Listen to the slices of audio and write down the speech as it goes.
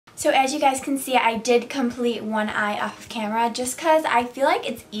So as you guys can see, I did complete one eye off of camera just because I feel like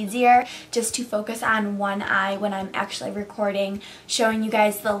it's easier just to focus on one eye when I'm actually recording, showing you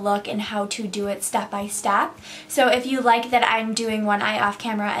guys the look and how to do it step by step. So if you like that I'm doing one eye off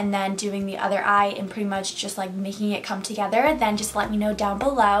camera and then doing the other eye and pretty much just like making it come together, then just let me know down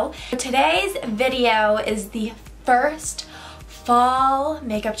below. Today's video is the first fall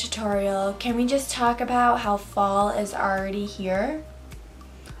makeup tutorial. Can we just talk about how fall is already here?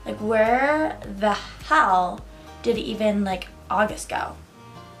 Like, where the hell did even like August go?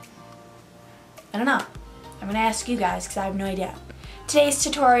 I don't know. I'm gonna ask you guys because I have no idea. Today's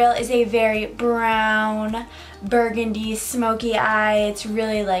tutorial is a very brown, burgundy, smoky eye. It's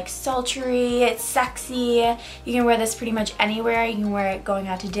really like sultry, it's sexy. You can wear this pretty much anywhere. You can wear it going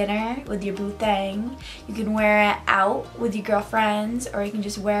out to dinner with your boo thing. You can wear it out with your girlfriends, or you can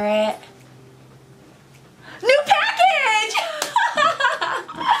just wear it. New package!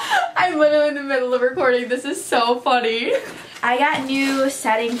 I'm literally in the middle of recording. This is so funny. I got new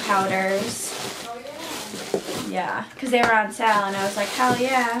setting powders. Yeah, because they were on sale and I was like, hell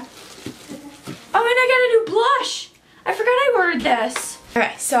yeah. Oh, and I got a new blush. I forgot I ordered this.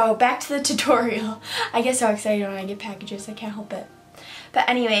 Okay, so back to the tutorial. I get so excited when I get packages, I can't help it. But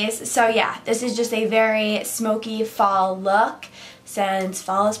anyways, so yeah, this is just a very smoky fall look since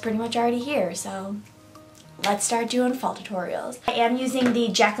fall is pretty much already here, so let's start doing fall tutorials. I am using the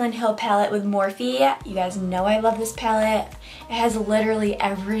Jaclyn Hill palette with Morphe. You guys know I love this palette. It has literally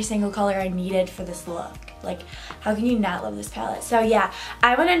every single color I needed for this look. Like, how can you not love this palette? So yeah,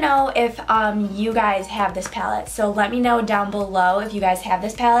 I want to know if you guys have this palette. So let me know down below if you guys have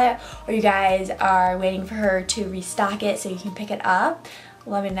this palette or you guys are waiting for her to restock it so you can pick it up.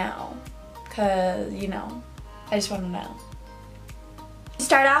 Let me know, because, you know, I just want to know. To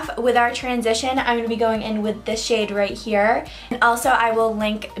start off with our transition, I'm going to be going in with this shade right here. And also I will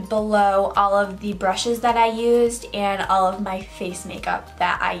link below all of the brushes that I used and all of my face makeup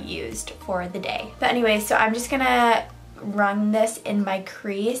that I used for the day. But anyway, so I'm just going to run this in my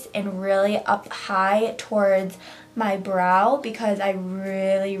crease and really up high towards my brow because I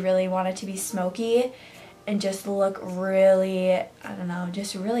really want it to be smoky and just look really, I don't know,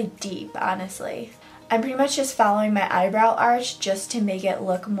 just really deep, honestly. I'm pretty much just following my eyebrow arch just to make it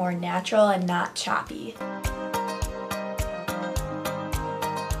look more natural and not choppy.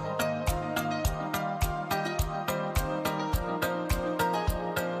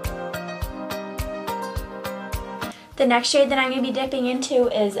 The next shade that I'm going to be dipping into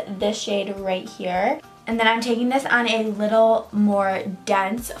is this shade right here. And then I'm taking this on a little more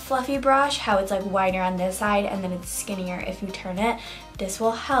dense fluffy brush, how it's like wider on this side and then it's skinnier if you turn it. This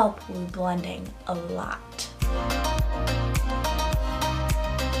will help with blending a lot.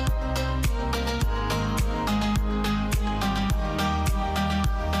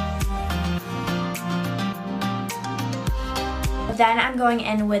 Then I'm going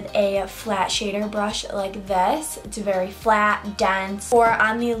in with a flat shader brush like this. It's very flat, dense. Or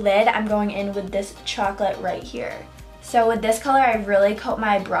on the lid, I'm going in with this chocolate right here. So with this color, I really coat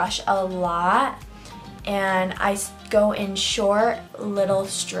my brush a lot. And I go in short little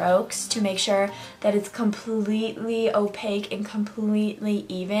strokes to make sure that it's completely opaque and completely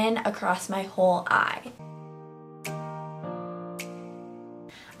even across my whole eye.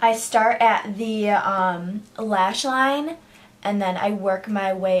 I start at the lash line and then I work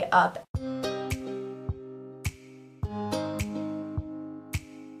my way up.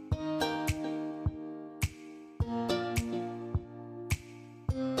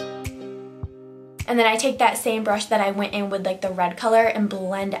 And then I take that same brush that I went in with like the red color and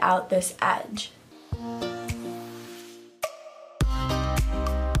blend out this edge.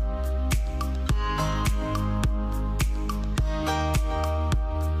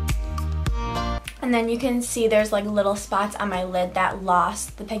 And then you can see there's like little spots on my lid that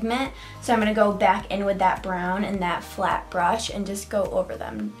lost the pigment. So I'm going to go back in with that brown and that flat brush and just go over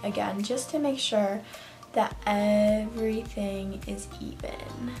them again just to make sure that everything is even.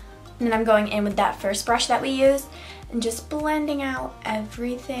 And then I'm going in with that first brush that we used and just blending out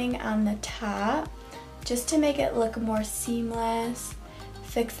everything on the top just to make it look more seamless.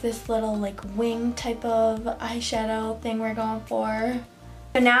 Fix this little like wing type of eyeshadow thing we're going for.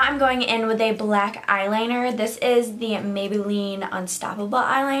 So now I'm going in with a black eyeliner. This is the Maybelline Unstoppable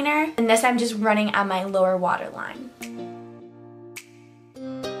eyeliner. And this I'm just running on my lower waterline.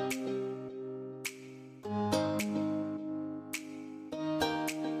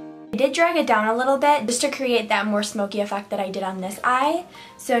 I did drag it down a little bit just to create that more smoky effect that I did on this eye.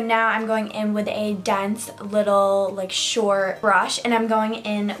 So now I'm going in with a dense little like short brush and I'm going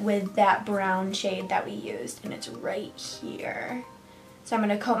in with that brown shade that we used and it's right here. So I'm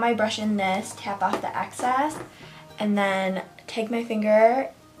going to coat my brush in this, tap off the excess, and then take my finger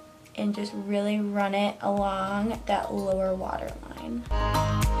and just really run it along that lower waterline.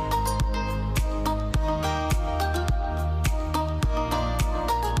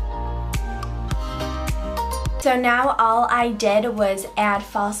 So now all I did was add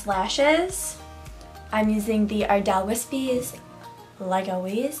false lashes. I'm using the Ardell Wispies, like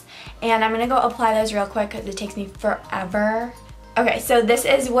always. And I'm gonna go apply those real quick because it takes me forever. Okay, so this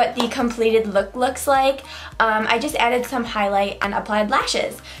is what the completed look looks like. I just added some highlight and applied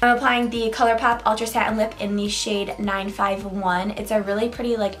lashes. I'm applying the ColourPop Ultra Satin Lip in the shade 951. It's a really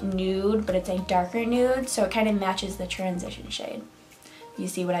pretty like nude, but it's a darker nude, so it kind of matches the transition shade. You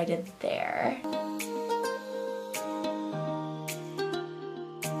see what I did there?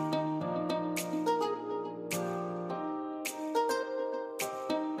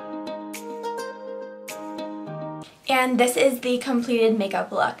 And this is the completed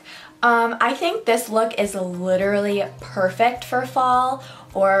makeup look. I think this look is literally perfect for fall,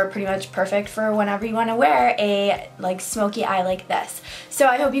 or pretty much perfect for whenever you want to wear a like smoky eye like this. So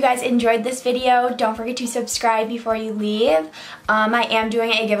I hope you guys enjoyed this video. Don't forget to subscribe before you leave. I am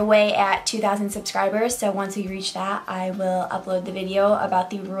doing a giveaway at 2,000 subscribers, so once we reach that, I will upload the video about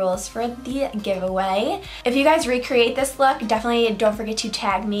the rules for the giveaway. If you guys recreate this look, definitely don't forget to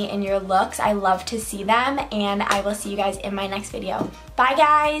tag me in your looks. I love to see them, and I will see you guys in my next video. Bye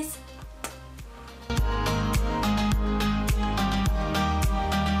guys!